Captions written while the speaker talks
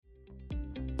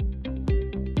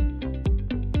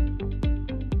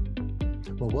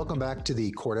Well, welcome back to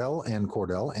the Cordell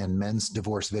and Men's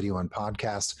Divorce Video and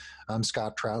Podcast. I'm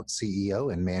Scott Trout,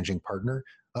 CEO and Managing Partner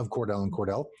of Cordell and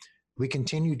Cordell. We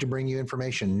continue to bring you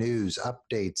information, news,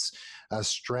 updates,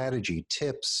 strategy,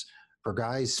 tips for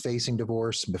guys facing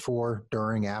divorce before,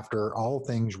 during, after, all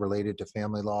things related to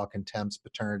family law, contempts,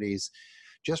 paternities,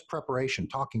 just preparation,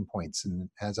 talking points. And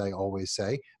as I always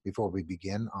say before we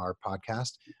begin our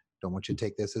podcast, don't want you to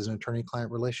take this as an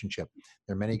attorney-client relationship.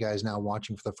 There are many guys now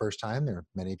watching for the first time. There are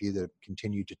many of you that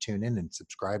continue to tune in and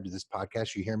subscribe to this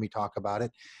podcast. You hear me talk about it.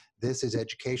 This is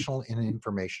educational and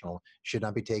informational, should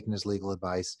not be taken as legal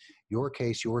advice. Your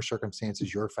case, your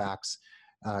circumstances, your facts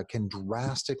can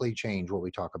drastically change what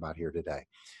we talk about here today.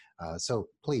 So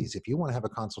please, if you want to have a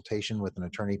consultation with an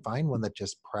attorney, find one that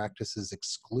just practices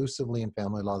exclusively in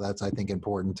family law. That's, I think,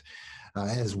 important,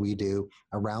 as we do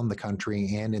around the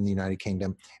country and in the United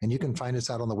Kingdom. And you can find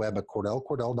us out on the web at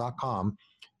cordell.com,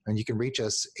 and you can reach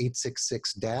us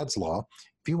 866-DADS-LAW.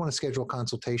 If you want to schedule a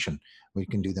consultation, we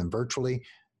can do them virtually,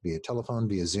 via telephone,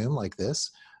 via Zoom like this,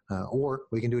 or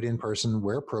we can do it in person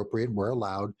where appropriate, where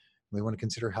allowed. We want to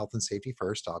consider health and safety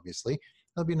first, obviously.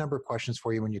 There'll be a number of questions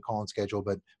for you when you call and schedule,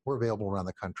 but we're available around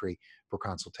the country for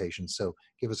consultations. So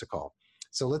give us a call.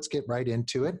 So let's get right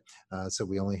into it. So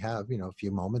we only have, a few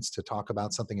moments to talk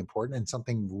about something important and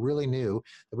something really new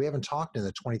that we haven't talked in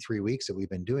the 23 weeks that we've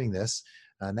been doing this,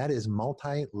 and that is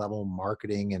multi-level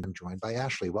marketing. And I'm joined by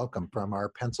Ashley. Welcome from our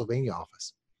Pennsylvania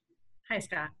office. Hi,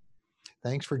 Scott.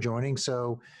 Thanks for joining.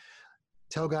 So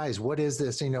tell guys, what is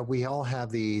this? We all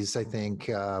have these, I think,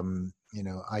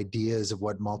 ideas of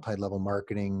what multi-level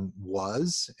marketing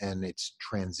was, and it's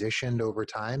transitioned over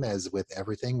time, as with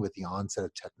everything, with the onset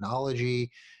of technology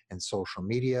and social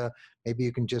media. Maybe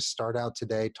you can just start out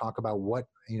today, talk about what,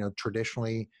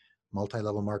 traditionally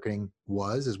multi-level marketing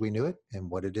was as we knew it and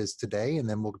what it is today, and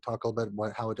then we'll talk a little bit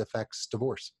about how it affects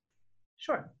divorce.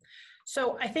 Sure.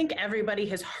 So I think everybody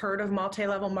has heard of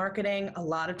multi-level marketing. A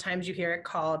lot of times you hear it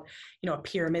called, a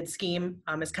pyramid scheme,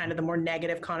 is kind of the more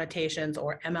negative connotations,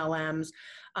 or MLMs.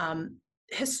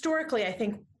 Historically, I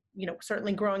think,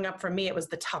 certainly growing up for me, it was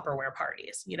the Tupperware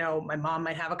parties. My mom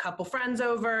might have a couple friends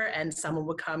over and someone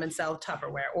would come and sell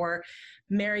Tupperware, or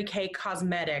Mary Kay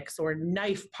Cosmetics, or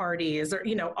knife parties, or,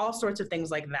 all sorts of things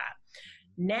like that.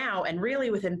 Now, and really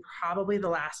within probably the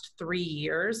last 3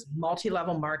 years,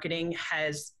 multi-level marketing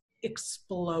has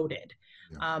exploded.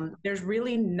 Yeah. There's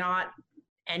really not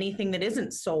anything that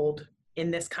isn't sold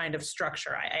in this kind of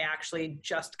structure. I actually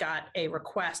just got a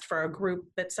request for a group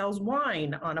that sells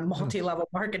wine on a multi-level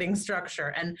marketing structure.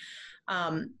 And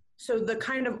so the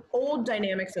kind of old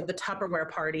dynamics of the Tupperware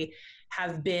party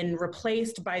have been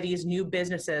replaced by these new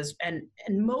businesses, and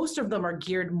most of them are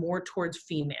geared more towards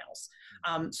females.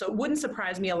 So it wouldn't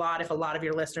surprise me a lot if a lot of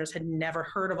your listeners had never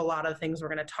heard of a lot of the things we're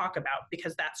going to talk about,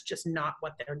 because that's just not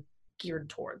what they're geared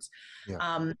towards.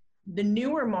 Yeah. The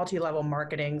newer multi-level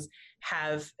marketings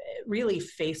have really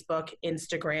Facebook,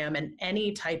 Instagram, and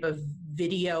any type of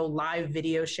live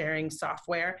video sharing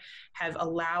software have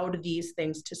allowed these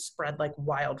things to spread like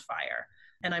wildfire.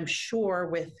 And I'm sure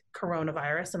with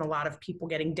coronavirus and a lot of people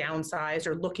getting downsized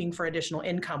or looking for additional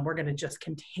income, we're going to just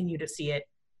continue to see it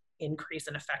increase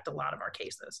and affect a lot of our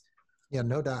cases. Yeah,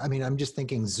 no doubt. I'm just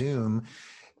thinking Zoom.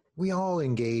 We all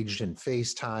engaged in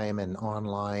FaceTime and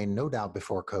online, no doubt,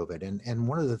 before COVID. And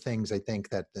one of the things I think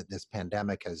that this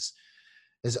pandemic has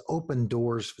opened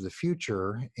doors for the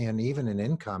future, and even in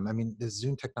income. The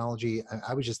Zoom technology,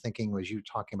 I was just thinking, was you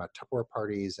talking about Tupperware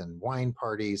parties and wine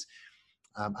parties?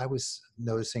 I was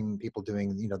noticing people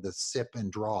doing, the sip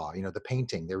and draw, the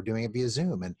painting. They were doing it via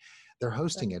Zoom, and they're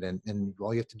hosting it. And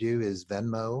all you have to do is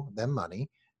Venmo them money,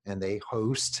 and they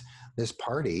host this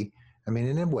party.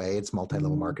 In a way, it's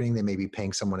multi-level marketing. They may be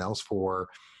paying someone else for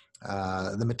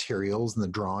the materials and the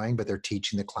drawing, but they're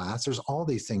teaching the class. There's all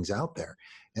these things out there.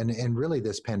 And really,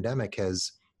 this pandemic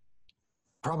has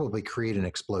probably created an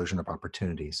explosion of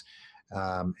opportunities.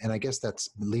 And I guess that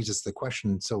leads us to the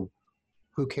question, so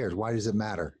who cares? Why does it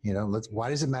matter? Why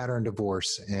does it matter in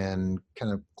divorce? And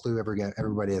kind of clue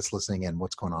everybody that's listening in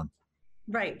what's going on.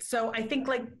 Right. So I think,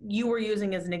 like you were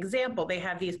using as an example, they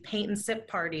have these paint and sip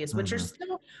parties, which are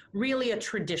still really a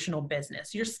traditional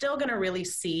business. You're still going to really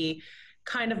see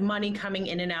kind of money coming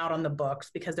in and out on the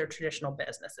books because they're traditional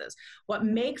businesses. What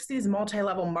makes these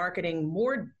multi-level marketing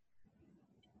more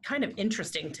kind of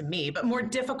interesting to me, but more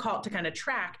difficult to kind of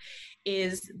track,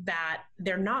 is that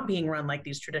they're not being run like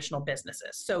these traditional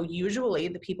businesses. So usually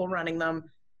the people running them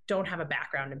don't have a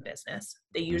background in business.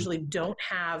 They usually don't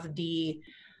have the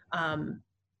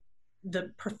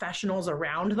professionals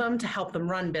around them to help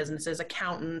them run businesses,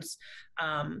 accountants,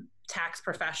 tax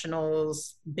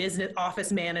professionals, business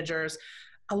office managers.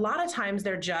 a lot of times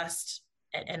they're just,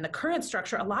 and the current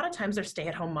structure, a lot of times they're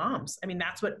stay-at-home moms. I mean,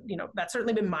 that's what, that's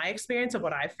certainly been my experience of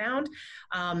what I've found.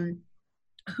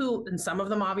 And some of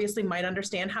them obviously might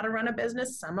understand how to run a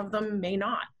business, some of them may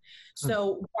not.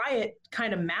 So why it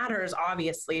kind of matters,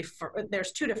 obviously,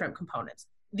 there's two different components.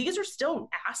 These are still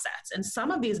assets, and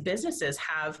some of these businesses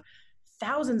have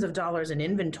thousands of dollars in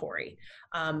inventory.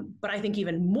 But I think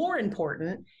even more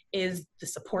important is the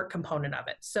support component of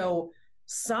it. So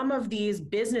some of these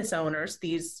business owners,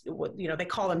 they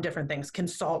call them different things,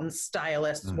 consultants,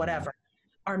 stylists, whatever,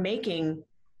 are making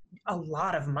a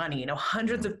lot of money,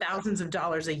 hundreds of thousands of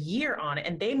dollars a year on it.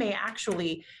 And they may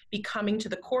actually be coming to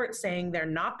the court saying they're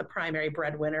not the primary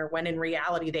breadwinner when in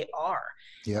reality they are.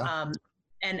 Yeah.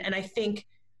 And I think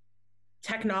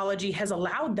technology has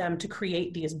allowed them to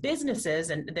create these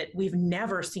businesses and that we've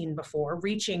never seen before,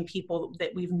 reaching people that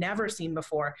we've never seen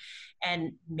before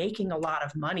and making a lot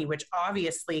of money, which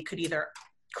obviously could either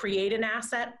create an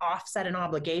asset, offset an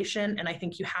obligation. And I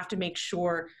think you have to make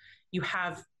sure you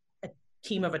have a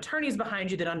team of attorneys behind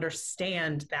you that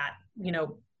understand that,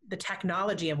 the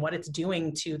technology and what it's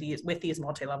doing with these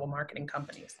multi-level marketing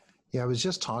companies. Yeah, I was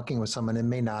just talking with someone,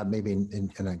 and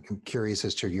and I'm curious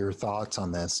as to your thoughts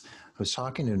on this. I was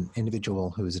talking to an individual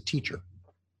who is a teacher,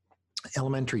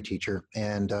 elementary teacher,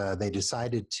 and they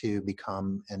decided to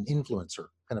become an influencer,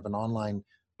 kind of an online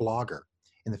blogger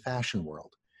in the fashion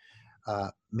world,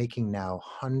 making now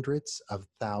hundreds of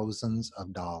thousands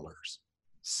of dollars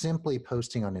simply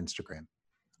posting on Instagram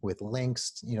with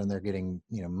links, and they're getting,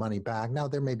 money back. Now,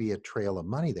 there may be a trail of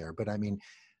money there, but I mean,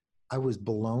 I was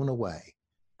blown away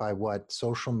by what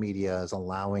social media is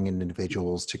allowing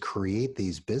individuals to create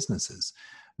these businesses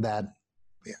that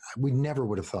we never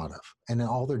would have thought of. And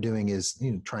all they're doing is,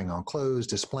 trying on clothes,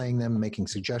 displaying them, making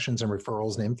suggestions and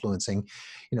referrals and influencing,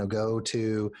 go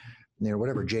to,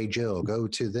 whatever, J. Jill, go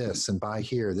to this and buy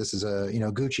here. This is a,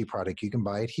 Gucci product. You can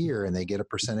buy it here, and they get a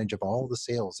percentage of all the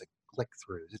sales that click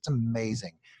through. It's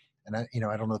amazing. And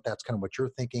I don't know if that's kind of what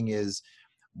you're thinking is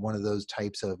one of those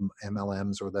types of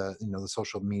MLMs or the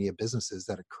social media businesses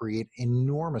that create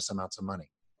enormous amounts of money.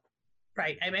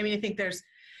 Right. I mean, I think there's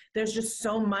just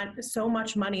so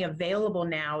much money available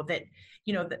now that,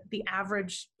 the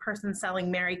average person selling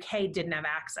Mary Kay didn't have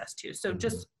access to. So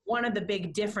just one of the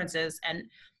big differences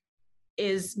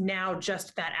is now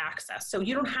just that access. So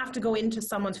you don't have to go into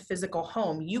someone's physical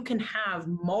home. You can have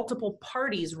multiple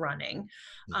parties running,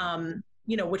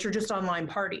 which are just online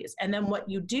parties. And then what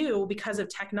you do because of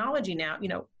technology now,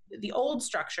 the old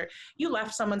structure, you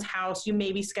left someone's house, you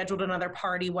maybe scheduled another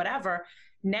party, whatever.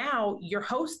 Now your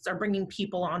hosts are bringing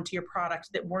people onto your product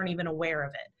that weren't even aware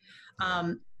of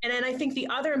it. And then I think the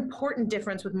other important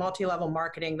difference with multi-level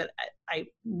marketing that I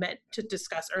meant to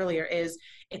discuss earlier is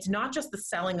it's not just the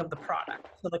selling of the product,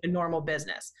 so like a normal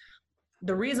business.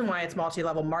 The reason why it's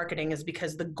multi-level marketing is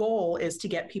because the goal is to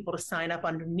get people to sign up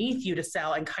underneath you to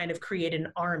sell and kind of create an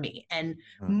army. And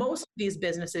most of these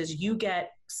businesses, you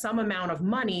get some amount of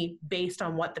money based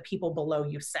on what the people below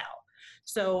you sell.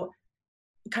 So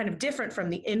kind of different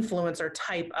from the influencer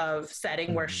type of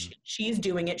setting where she's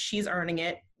doing it, she's earning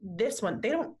it. This one, they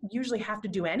don't usually have to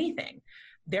do anything.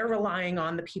 They're relying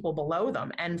on the people below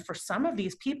them. And for some of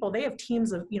these people, they have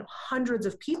teams of, hundreds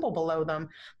of people below them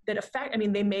that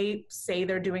they may say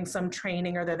they're doing some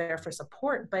training or they're there for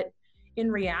support, but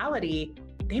in reality,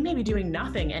 they may be doing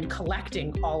nothing and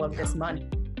collecting all of this money.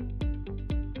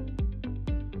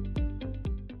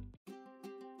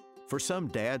 For some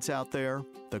dads out there,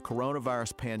 the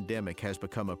coronavirus pandemic has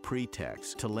become a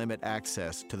pretext to limit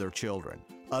access to their children.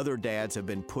 Other dads have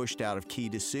been pushed out of key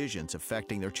decisions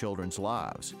affecting their children's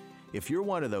lives. If you're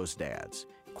one of those dads,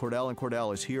 Cordell &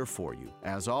 Cordell is here for you,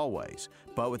 as always,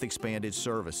 but with expanded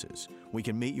services. We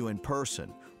can meet you in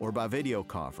person or by video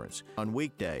conference on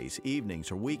weekdays,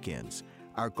 evenings, or weekends.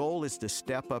 Our goal is to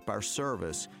step up our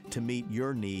service to meet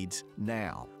your needs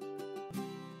now.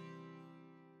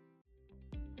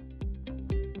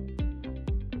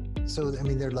 So,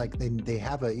 they're like, they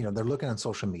have they're looking on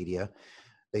social media.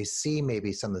 They see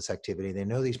maybe some of this activity. They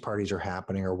know these parties are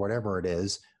happening or whatever it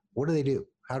is. What do they do?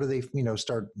 How do they,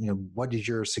 start, what is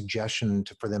your suggestion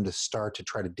for them to start to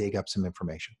try to dig up some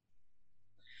information?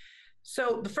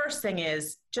 So the first thing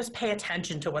is just pay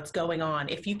attention to what's going on,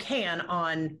 if you can,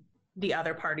 on the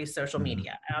other party's social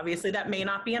media. Obviously, that may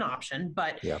not be an option,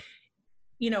 but,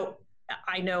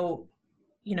 I know,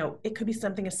 it could be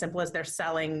something as simple as they're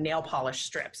selling nail polish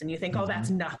strips and you think, oh, that's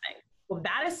nothing. Well,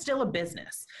 that is still a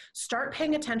business. Start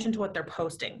paying attention to what they're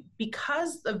posting.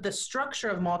 Because of the structure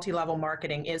of multi-level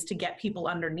marketing is to get people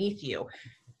underneath you,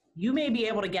 you may be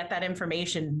able to get that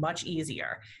information much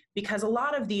easier because a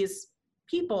lot of these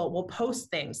people will post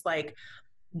things like,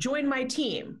 join my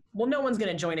team. Well, no one's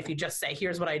going to join if you just say,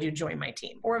 here's what I do, join my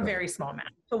team, or a very small amount.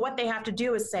 So what they have to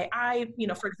do is say,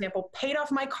 for example, paid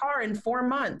off my car in 4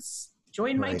 months,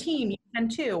 join my team, you can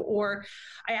too. Or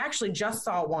I actually just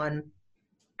saw one,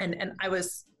 and I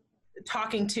was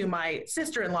talking to my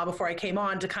sister-in-law before I came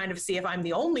on to kind of see if I'm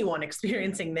the only one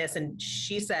experiencing this. And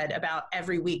she said about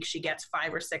every week she gets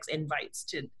 5 or 6 invites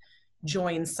to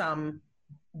join some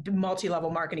multi-level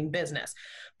marketing business.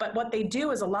 But what they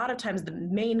do is a lot of times the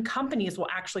main companies will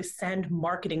actually send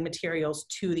marketing materials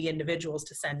to the individuals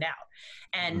to send out.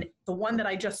 And the one that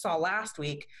I just saw last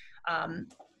week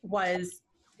was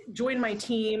join my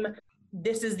team.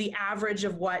 This is the average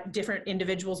of what different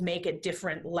individuals make at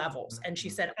different levels. And she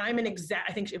said, I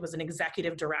think it was an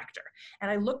executive director. And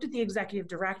I looked at the executive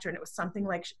director and it was something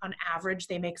like on average,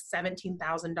 they make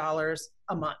 $17,000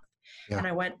 a month. Yeah. And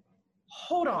I went,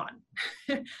 hold on,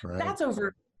 that's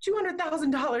over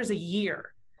 $200,000 a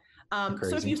year.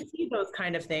 So if you see those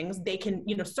kind of things, they can,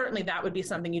 certainly that would be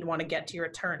something you'd want to get to your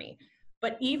attorney.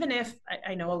 But even if,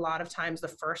 I know a lot of times the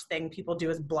first thing people do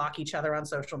is block each other on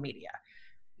social media.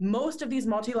 Most of these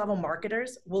multi-level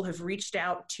marketers will have reached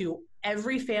out to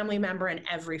every family member and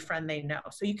every friend they know.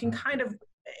 So you can kind of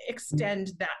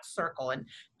extend that circle and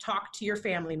talk to your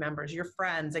family members, your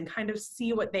friends, and kind of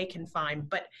see what they can find.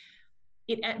 But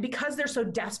because they're so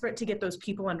desperate to get those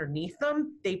people underneath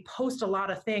them, they post a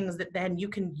lot of things that then you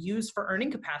can use for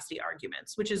earning capacity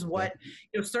arguments, which is what,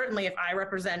 certainly if I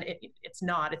represent it,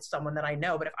 it's someone that I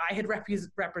know, but if I had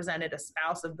represented a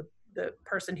spouse of the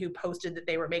person who posted that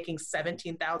they were making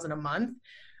 $17,000 a month,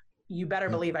 you better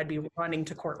believe I'd be running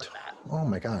to court with that. Oh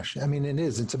my gosh. I mean,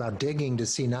 it's about digging to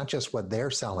see not just what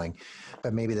they're selling,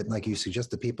 but maybe that, like you suggest,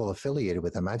 the people affiliated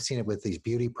with them. I've seen it with these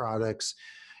beauty products,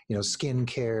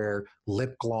 skincare,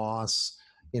 lip gloss,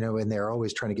 and they're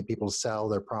always trying to get people to sell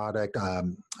their product,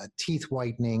 teeth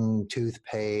whitening,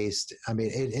 toothpaste. I mean,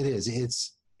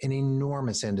 it's an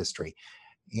enormous industry.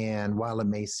 And while it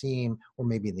may seem, or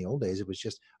maybe in the old days, it was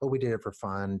just, we did it for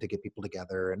fun to get people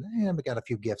together and we got a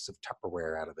few gifts of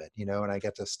Tupperware out of it, and I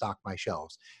got to stock my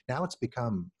shelves. Now it's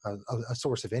become a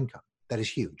source of income that is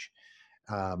huge.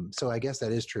 So I guess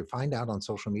that is true. Find out on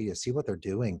social media, see what they're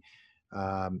doing.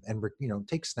 And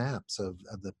take snaps of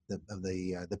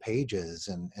the pages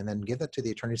and then give that to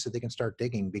the attorney so they can start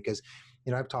digging, because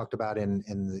I've talked about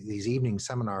in these evening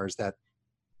seminars that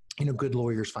good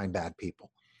lawyers find bad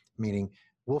people, meaning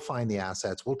we'll find the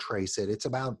assets, we'll trace it. It's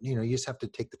about you just have to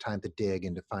take the time to dig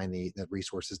and to find the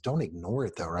resources. Don't ignore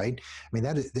it though, right? I mean,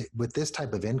 that is with this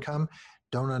type of income,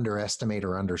 don't underestimate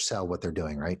or undersell what they're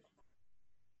doing, right?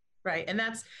 Right. And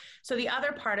so the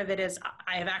other part of it is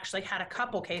I have actually had a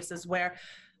couple cases where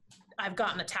I've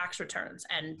gotten the tax returns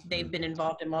and they've been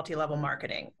involved in multi-level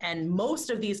marketing. And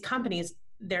most of these companies,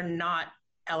 they're not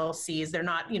LLCs, they're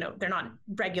not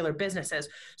regular businesses.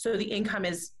 So the income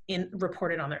is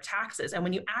reported on their taxes. And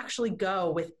when you actually go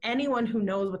with anyone who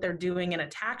knows what they're doing in a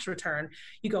tax return,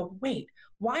 you go, wait,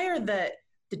 why are the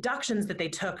deductions that they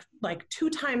took like 2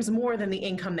 times more than the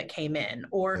income that came in?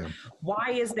 Or why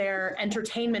is their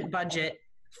entertainment budget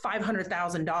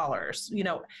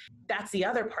 $500,000? That's the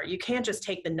other part. You can't just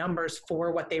take the numbers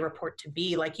for what they report to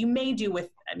be like you may do with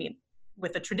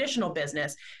a traditional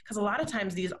business, because a lot of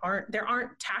times there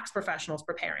aren't tax professionals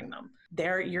preparing them.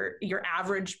 They're your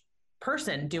average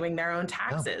person doing their own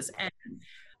taxes. And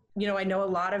I know a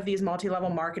lot of these multi-level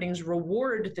marketings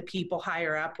reward the people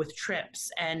higher up with trips,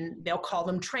 and they'll call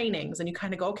them trainings. And you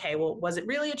kind of go, okay, well, was it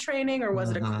really a training or was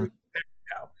it a cruise?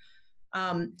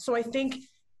 So I think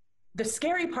the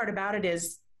scary part about it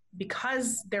is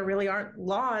because there really aren't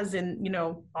laws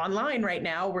online right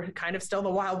now, we're kind of still the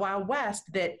wild, wild west,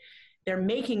 that they're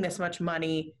making this much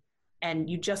money, and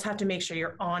you just have to make sure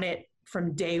you're on it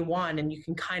from day one, and you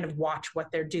can kind of watch what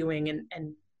they're doing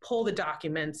and pull the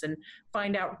documents and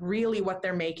find out really what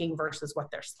they're making versus what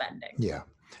they're spending. Yeah.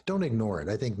 Don't ignore it.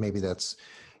 I think maybe that's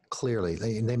clearly,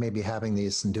 they may be having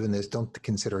these and doing this. Don't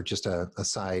consider it just a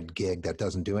side gig that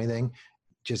doesn't do anything.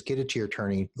 Just get it to your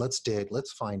attorney. Let's dig.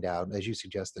 Let's find out. As you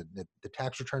suggested, the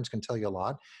tax returns can tell you a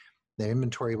lot. The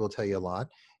inventory will tell you a lot.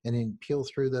 And then peel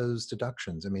through those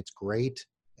deductions. I mean, it's great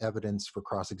evidence for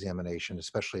cross-examination,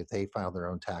 especially if they file their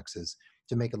own taxes,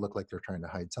 to make it look like they're trying to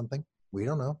hide something. We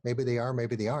don't know. Maybe they are,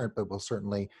 maybe they aren't, but we'll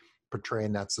certainly portray,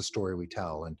 and that's the story we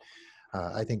tell. And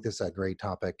I think this is a great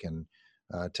topic, and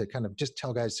to kind of just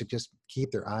tell guys to just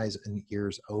keep their eyes and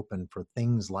ears open for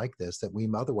things like this that we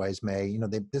otherwise may,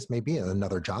 this may be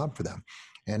another job for them,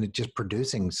 and it's just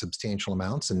producing substantial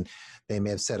amounts. And they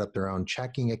may have set up their own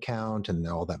checking account, and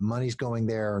all that money's going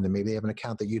there, and then maybe they have an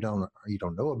account that you don't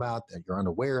know about, that you're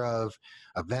unaware of,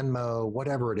 a Venmo,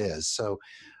 whatever it is. So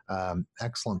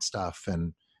excellent stuff.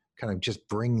 And kind of just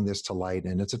bringing this to light.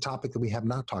 And it's a topic that we have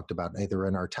not talked about either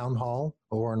in our town hall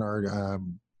or in our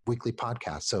weekly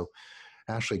podcast. So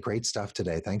Ashley, great stuff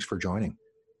today. Thanks for joining.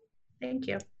 Thank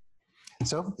you.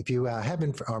 So if you have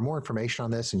more information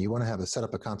on this and you want to set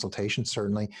up a consultation,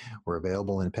 certainly we're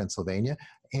available in Pennsylvania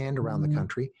and around the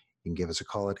country. You can give us a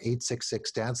call at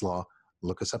 866-DADS-LAW.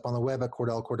 Look us up on the web at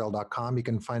CordellCordell.com. You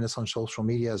can find us on social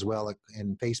media as well,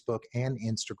 in Facebook and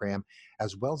Instagram,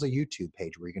 as well as a YouTube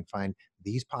page where you can find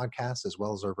these podcasts as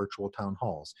well as our virtual town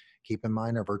halls. Keep in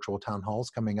mind our virtual town halls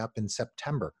coming up in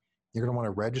September. You're going to want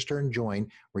to register and join,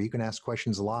 where you can ask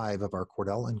questions live of our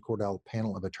Cordell and Cordell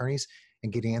panel of attorneys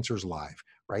and get answers live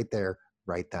right there,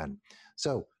 right then.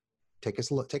 So take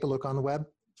a look on the web,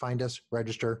 find us,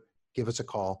 register, give us a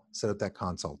call, set up that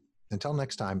consult. Until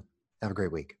next time, have a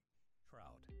great week.